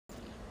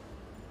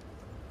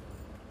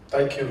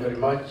Thank you very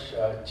much,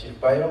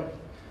 Chief Bayo.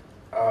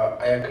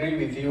 I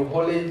agree with you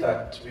wholly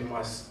that we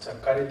must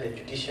carry the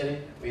judiciary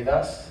with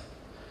us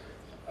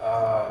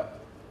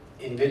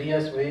in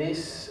various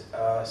ways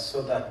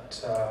so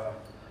that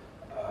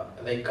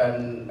they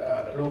can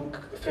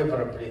look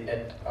favorably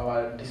at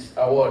our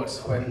awards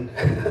when,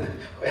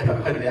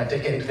 when they are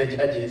taken to the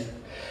judges.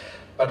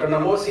 But on a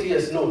more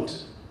serious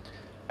note,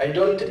 I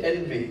don't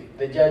envy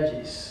the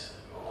judges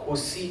who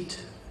sit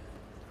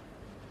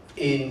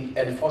in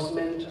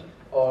enforcement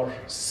or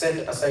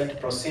set aside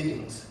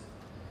proceedings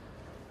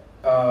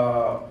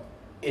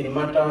in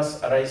matters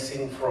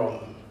arising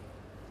from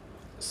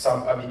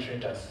some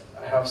arbitrators.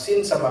 I have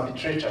seen some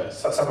arbitrators,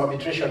 some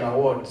arbitration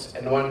awards,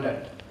 and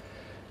wondered,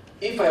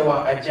 if I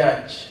were a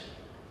judge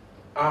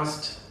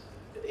asked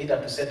either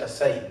to set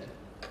aside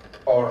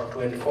or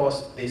to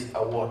enforce this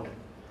award,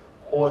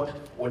 what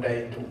would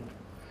I do?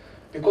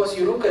 Because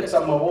you look at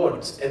some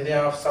awards and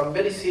there are some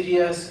very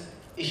serious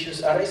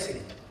issues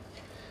arising,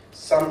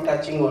 some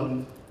touching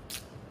on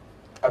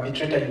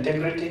arbitrator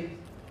integrity,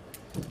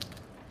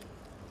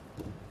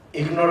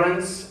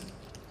 ignorance,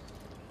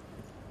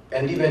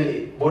 and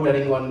even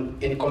bordering on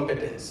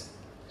incompetence.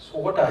 So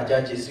what are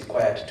judges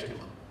required to do?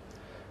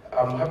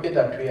 I'm happy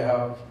that we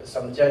have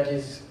some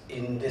judges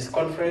in this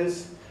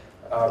conference.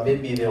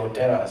 Maybe they will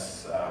tell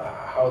us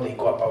how they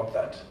go about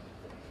that.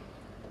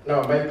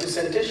 Now, my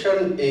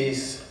presentation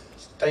is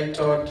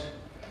titled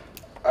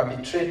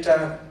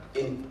Arbitrator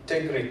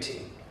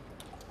Integrity.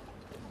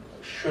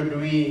 Should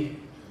we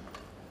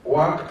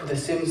work to the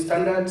same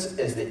standards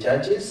as the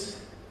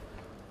judges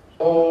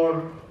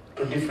or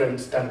to different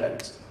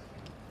standards?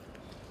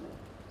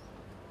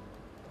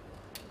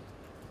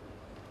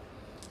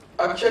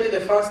 Actually,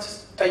 the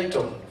first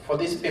title for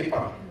this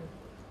paper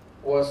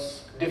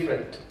was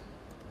different.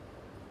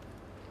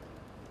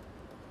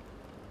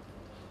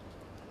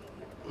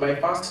 My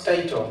first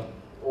title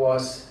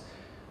was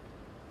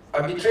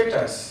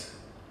Arbitrators,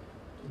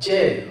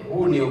 Je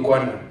Hu Ni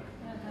Ugwana.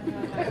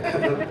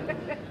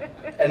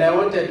 And I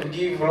wanted to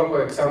give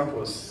local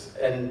examples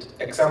and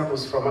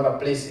examples from other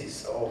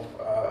places of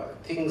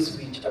things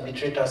which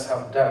arbitrators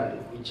have done,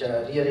 which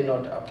are really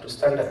not up to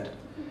standard.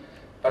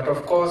 But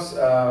of course,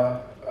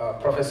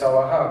 Professor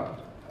Wahab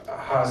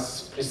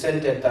has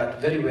presented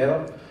that very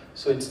well,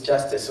 so it's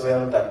just as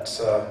well that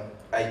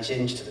I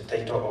changed the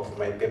title of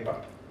my paper.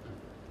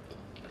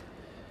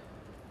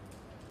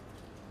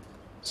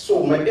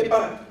 So my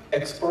paper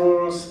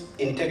explores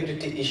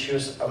integrity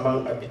issues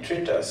among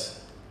arbitrators.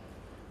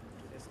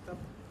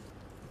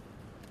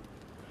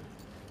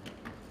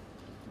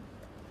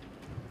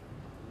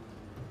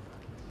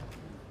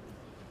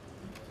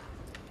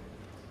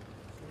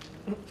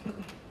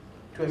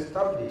 To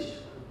establish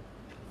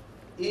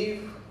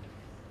if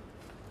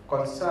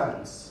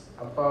concerns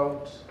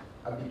about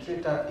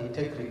arbitrator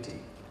integrity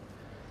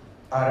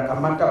are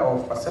a matter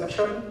of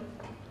perception,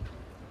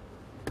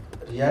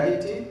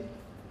 reality,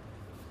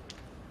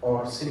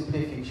 or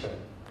simply fiction.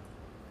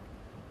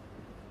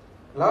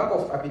 Lack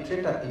of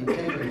arbitrator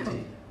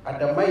integrity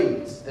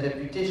undermines the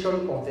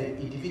reputation of the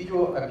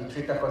individual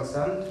arbitrator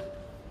concerned,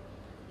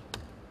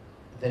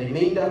 the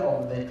remainder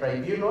of the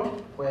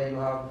tribunal, where you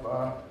have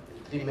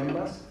 3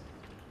 members.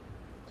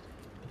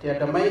 It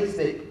undermines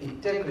the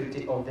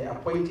integrity of the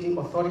appointing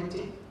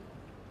authority,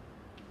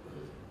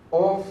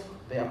 of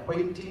the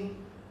appointing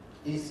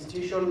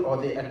institution or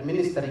the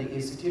administering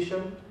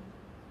institution,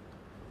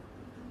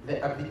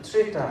 the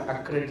arbitrator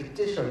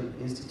accreditation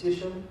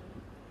institution,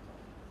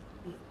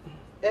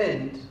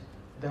 and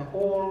the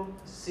whole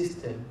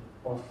system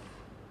of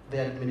the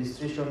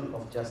administration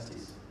of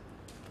justice.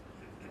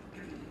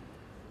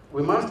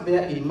 We must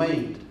bear in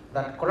mind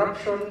that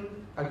corruption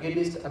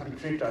against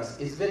arbitrators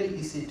is very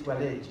easy to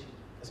allege,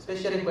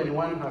 especially when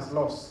one has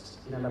lost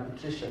in an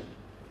arbitration.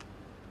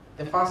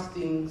 The first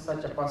thing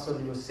such a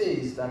person will say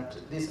is that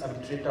this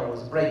arbitrator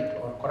was bribed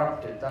or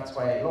corrupted, that's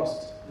why I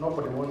lost.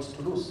 Nobody wants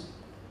to lose.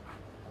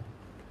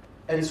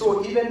 And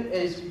so even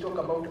as we talk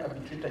about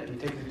arbitrator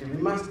integrity,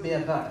 we must bear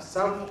that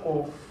some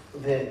of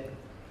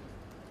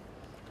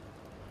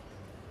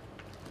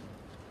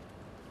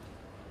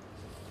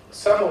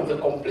the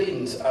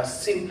complaints are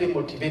simply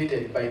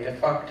motivated by the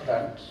fact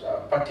that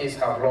parties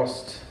have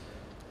lost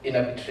in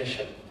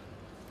arbitration.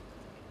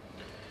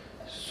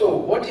 So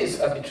what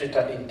is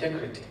arbitrator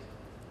integrity?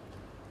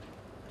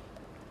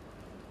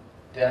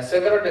 There are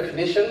several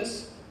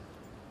definitions.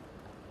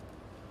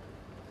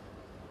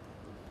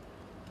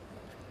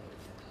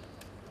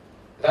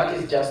 That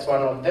is just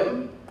one of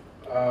them.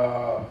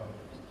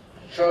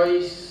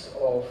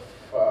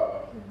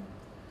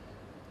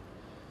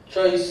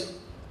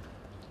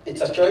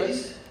 It's a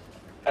choice,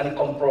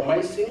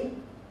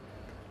 uncompromising,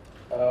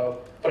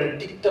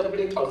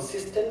 predictably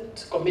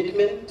consistent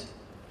commitment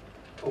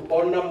to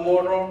honor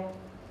moral,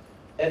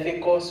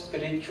 ethical,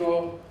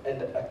 spiritual,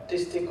 and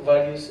artistic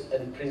values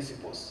and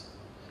principles.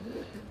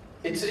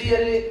 It's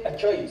really a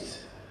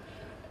choice,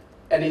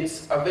 and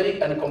it's a very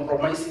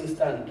uncompromising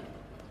stand,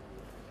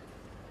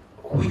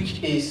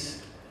 which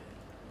is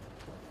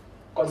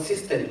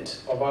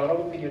consistent over a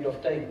long period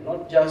of time,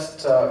 not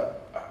just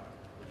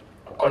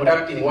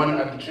conducting one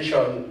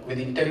arbitration with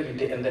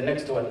integrity and the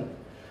next one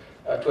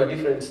to a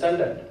different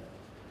standard.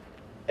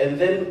 And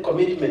then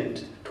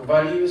commitment to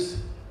values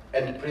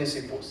and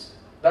principles.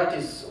 That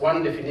is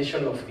one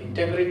definition of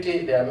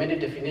integrity. There are many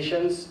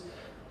definitions.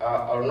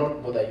 I'll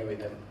not bother you with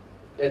them.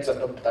 Let's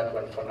adopt that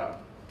one for now.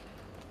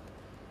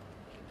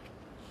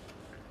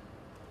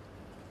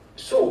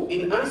 So,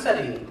 in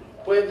answering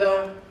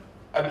whether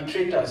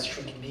arbitrators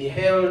should be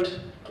held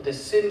to the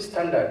same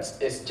standards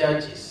as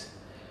judges,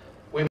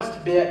 we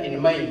must bear in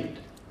mind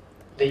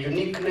the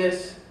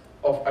uniqueness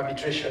of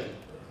arbitration.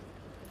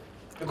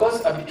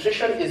 Because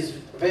arbitration is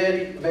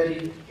very,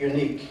 very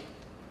unique.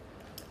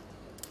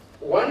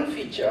 One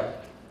feature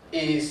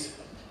is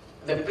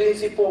the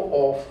principle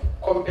of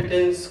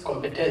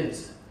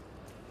competence,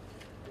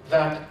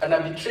 that an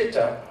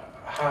arbitrator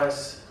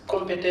has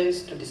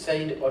competence to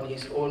decide on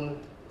his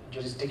own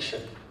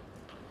jurisdiction.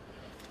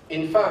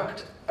 In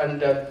fact,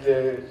 under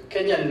the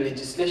Kenyan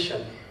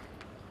legislation,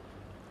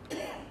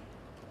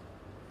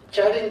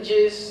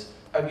 challenges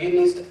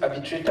against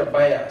arbitrator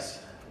bias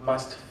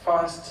must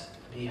first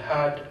be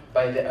heard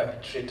by the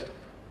arbitrator.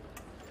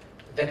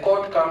 The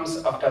court comes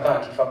after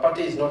that. If a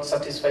party is not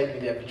satisfied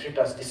with the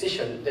arbitrator's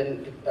decision,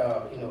 then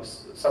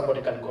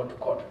somebody can go to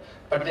court.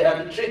 But the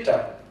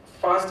arbitrator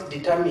first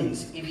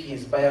determines if he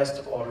is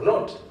biased or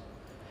not.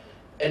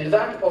 And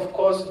that, of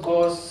course,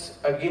 goes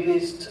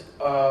against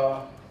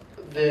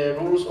the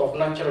rules of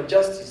natural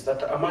justice,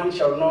 that a man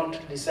shall not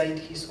decide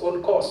his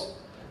own cause.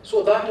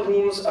 So that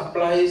rules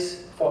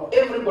applies for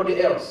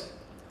everybody else,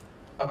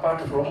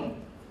 apart from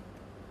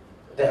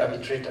the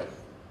arbitrator.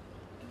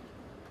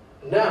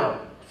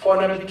 Now, for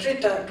an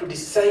arbitrator to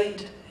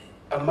decide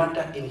a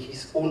matter in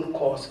his own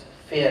cause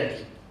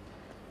fairly,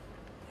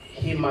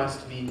 he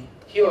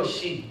or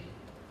she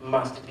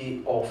must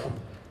be of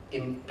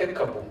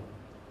impeccable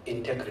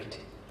integrity.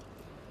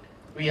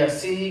 We are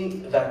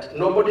seeing that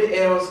nobody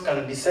else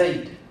can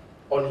decide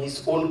on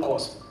his own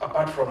cause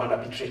apart from an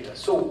arbitrator.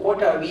 So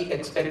what are we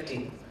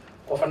expecting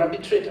of an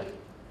arbitrator?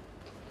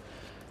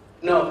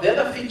 Now, the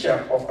other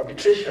feature of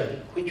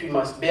arbitration, which we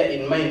must bear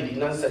in mind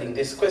in answering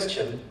this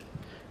question,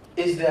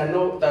 is that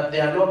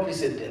there are no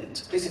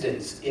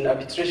precedents in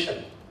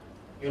arbitration.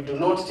 You do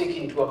not take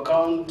into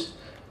account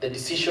the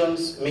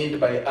decisions made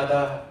by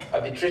other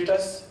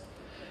arbitrators,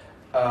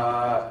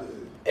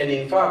 and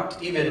in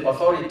fact, even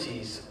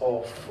authorities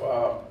of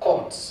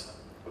courts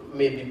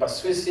may be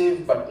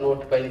persuasive but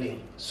not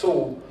binding.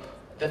 So,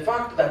 the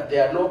fact that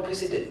there are no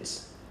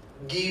precedents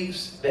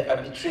gives the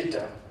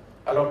arbitrator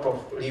a lot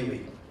of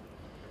leeway.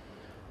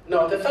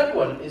 Now, the third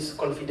one is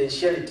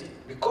confidentiality.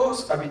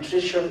 Because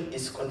arbitration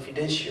is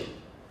confidential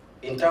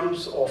in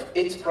terms of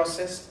its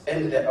process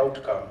and the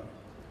outcome,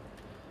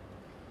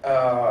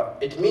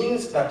 it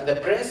means that the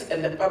press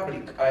and the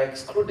public are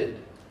excluded.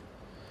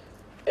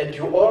 And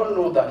you all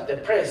know that the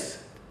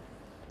press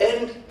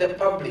and the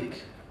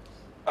public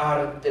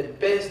are the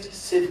best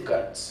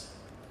safeguards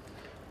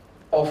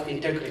of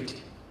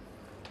integrity.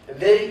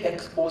 They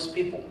expose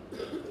people.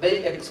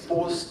 They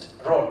expose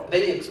rot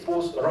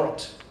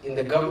in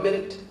the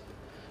government,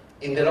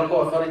 in the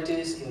local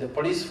authorities, in the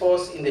police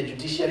force, in the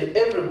judiciary,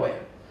 everywhere.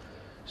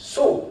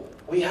 So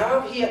we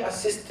have here a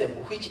system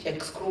which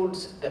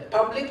excludes the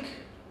public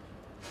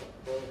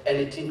and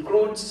it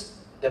includes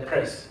the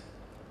press.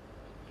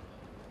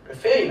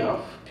 Fair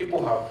enough,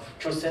 people have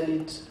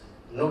chosen it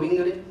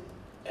knowingly,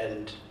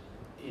 and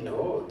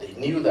they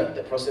knew that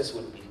the process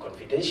would be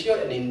confidential,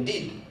 and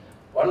indeed,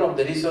 one of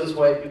the reasons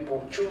why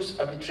people choose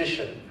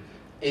arbitration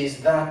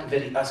is that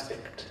very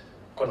aspect,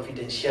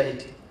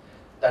 confidentiality,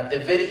 that the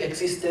very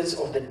existence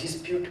of the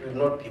dispute will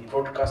not be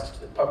broadcast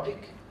to the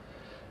public,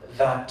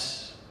 that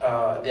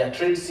their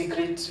trade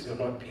secrets will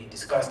not be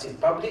discussed in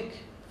public.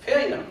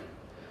 Fair enough.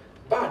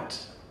 But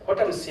what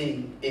I'm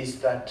saying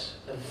is that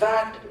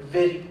that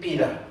very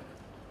pillar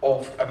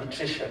of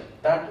arbitration,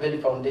 that very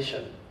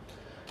foundation,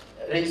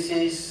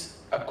 raises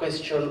a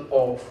question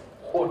of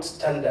what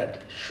standard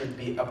should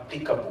be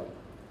applicable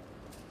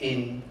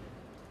in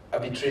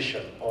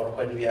arbitration or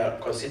when we are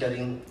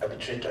considering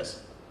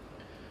arbitrators.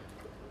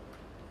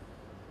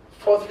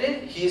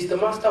 Fourthly, he is the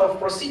master of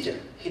procedure.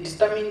 He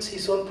determines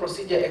his own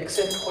procedure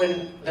except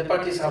when the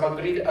parties have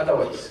agreed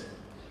otherwise.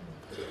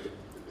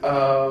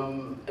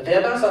 The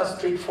others are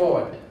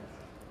straightforward.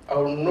 I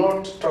will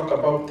not talk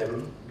about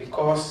them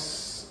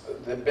because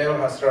the bell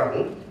has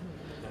rung.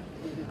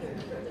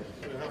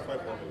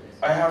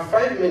 I have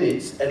 5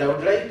 minutes and I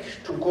would like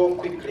to go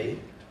quickly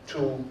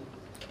to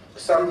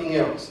something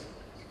else.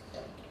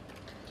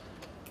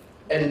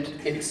 And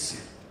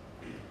it's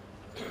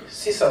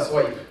Caesar's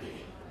wife.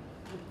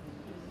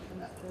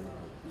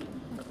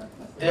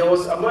 There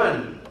was a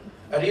man,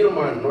 a real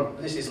man,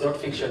 this is not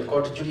fiction,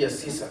 called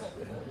Julius Caesar.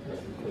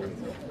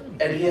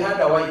 And he had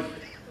a wife.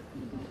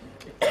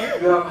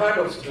 You have heard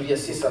of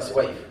Julius Caesar's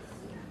wife.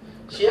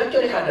 She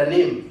actually had a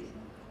name.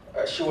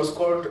 She was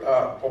called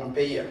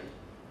Pompeia.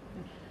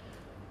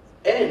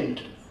 And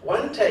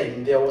one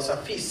time there was a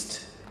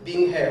feast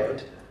being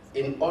held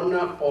in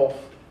honor of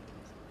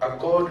a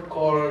god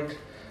called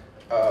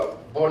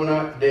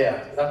Bona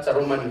there. That's a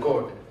Roman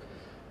god,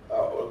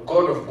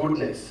 god of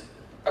goodness,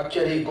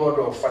 actually god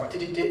of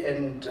fertility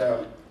and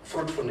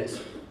fruitfulness.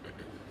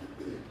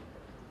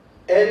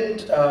 And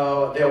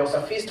there was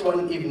a feast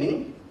one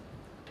evening,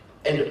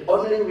 and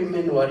only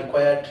women were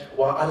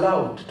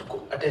allowed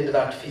to attend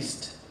that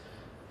feast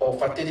of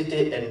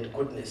fertility and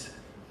goodness.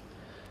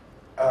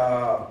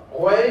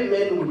 Why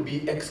men would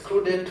be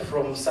excluded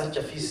from such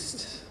a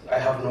feast, I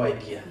have no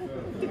idea.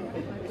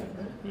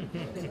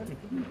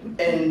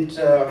 And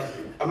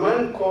a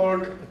man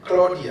called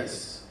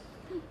Claudius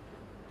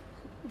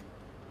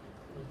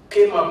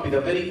came up with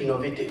a very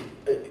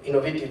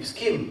innovative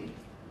scheme.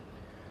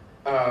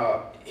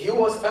 He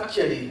was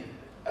actually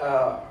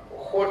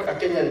what a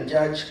Kenyan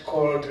judge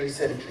called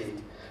recently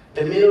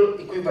the male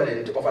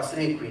equivalent of a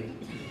slave queen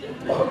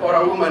or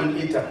a woman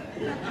eater.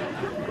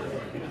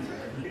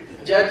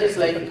 Judges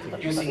like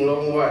using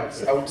long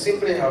words. I would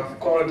simply have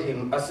called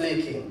him a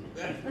slave king.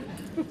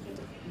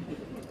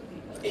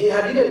 He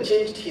had even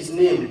changed his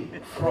name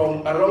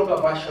from a longer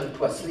version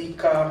to a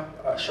sleeker,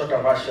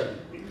 shorter version.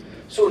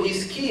 So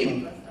his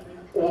scheme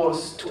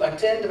was to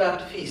attend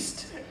that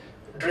feast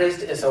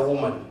dressed as a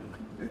woman.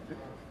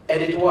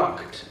 And it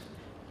worked.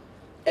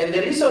 And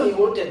the reason he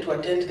wanted to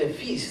attend the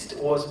feast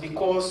was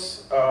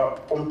because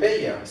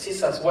Pompeia,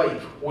 Caesar's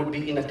wife, would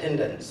be in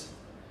attendance.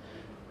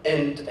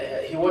 And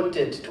he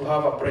wanted to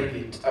have a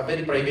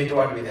very private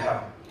word with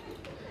her.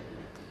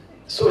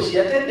 So she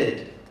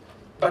attended.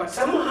 But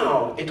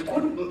somehow it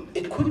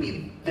could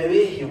be the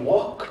way he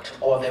walked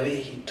or the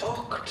way he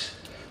talked.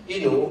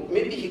 You know,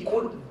 maybe he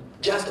could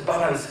just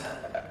balance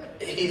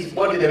his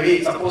body the way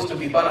it's supposed to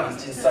be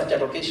balanced in such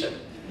an occasion.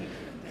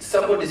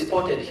 Somebody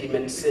spotted him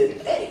and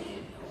said, "Hey,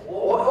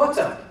 what's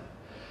up?"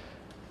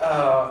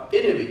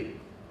 Anyway,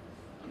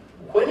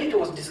 when it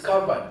was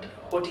discovered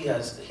what he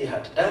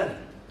had done,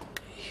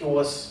 he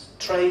was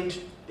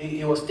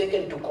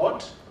taken to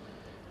court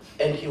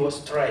and he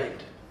was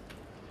tried.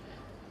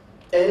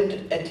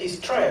 And at his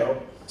trial,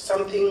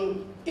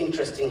 something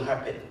interesting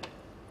happened.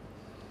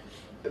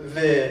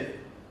 The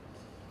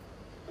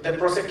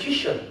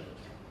prosecution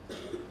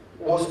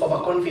was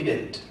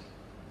overconfident.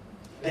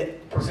 The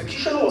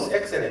prosecution was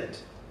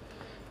excellent.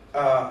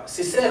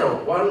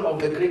 Cicero, one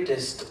of the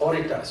greatest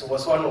orators,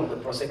 was one of the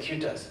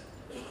prosecutors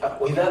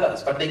with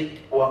others, but they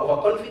were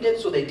overconfident,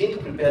 so they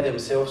didn't prepare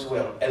themselves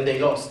well, and they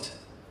lost.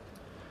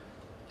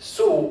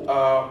 So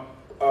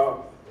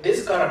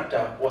this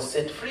character was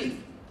set free.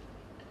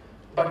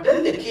 But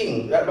then the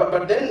king,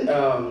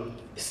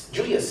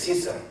 Julius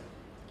Caesar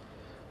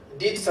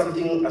did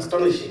something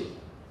astonishing.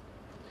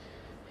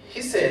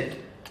 He said,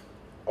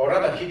 or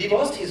rather, he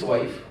divorced his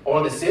wife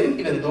all the same,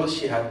 even though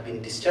she had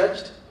been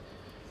discharged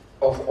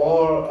of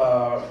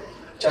all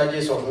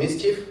charges of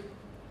mischief.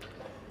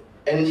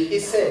 And he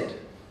said,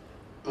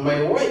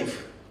 "My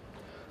wife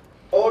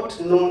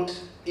ought not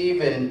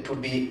even to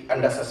be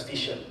under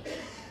suspicion.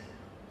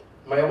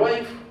 My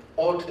wife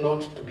ought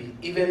not to be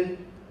even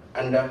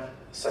under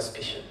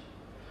suspicion."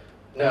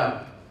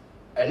 Now,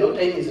 I know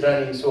time is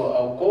running, so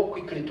I'll go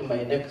quickly to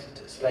my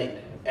next slide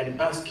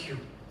and ask you,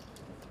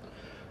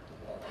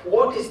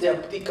 what is the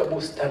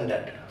applicable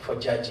standard for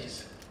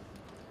judges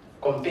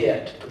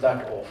compared to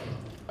that of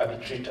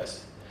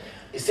arbitrators?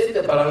 Is it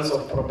the balance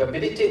of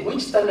probability?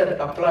 Which standard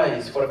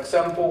applies, for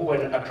example,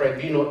 when a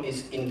tribunal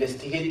is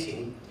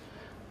investigating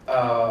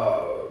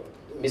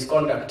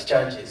misconduct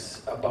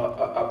charges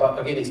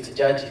against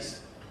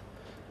judges?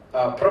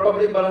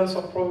 Probably balance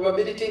of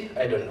probability?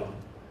 I don't know.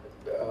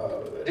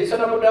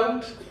 Reasonable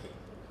doubt?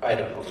 I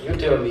don't know. You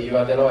tell me, you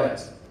are the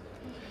lawyers.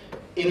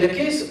 In the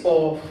case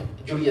of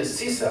Julius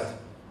Caesar,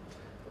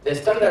 the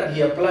standard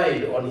he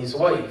applied on his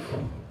wife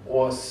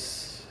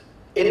was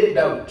any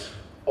doubt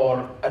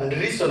or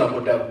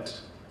unreasonable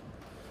doubt,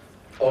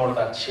 or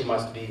that she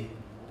must be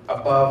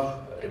above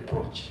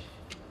reproach.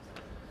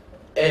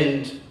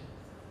 And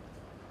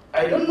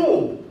I don't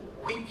know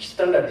which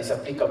standard is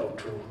applicable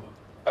to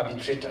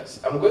arbitrators.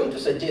 I'm going to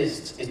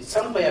suggest it's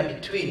somewhere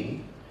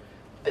between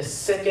the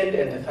second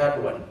and the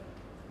third one.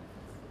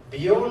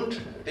 Beyond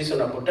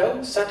reasonable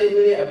doubt,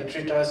 certainly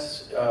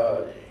arbitrators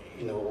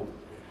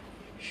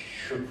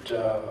should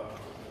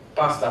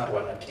pass that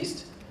one at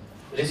least,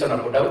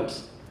 reasonable doubt.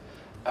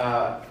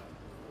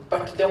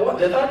 But the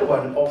third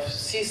one of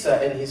Caesar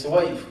and his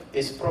wife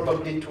is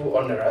probably too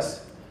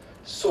onerous,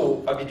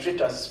 so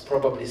arbitrators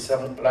probably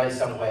lie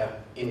somewhere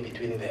in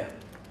between there.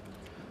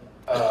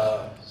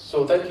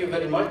 So thank you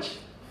very much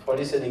for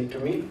listening to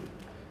me,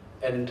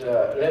 and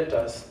let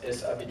us,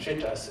 as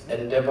arbitrators,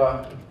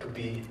 endeavor to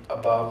be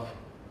above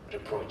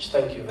reproach.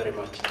 Thank you very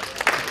much.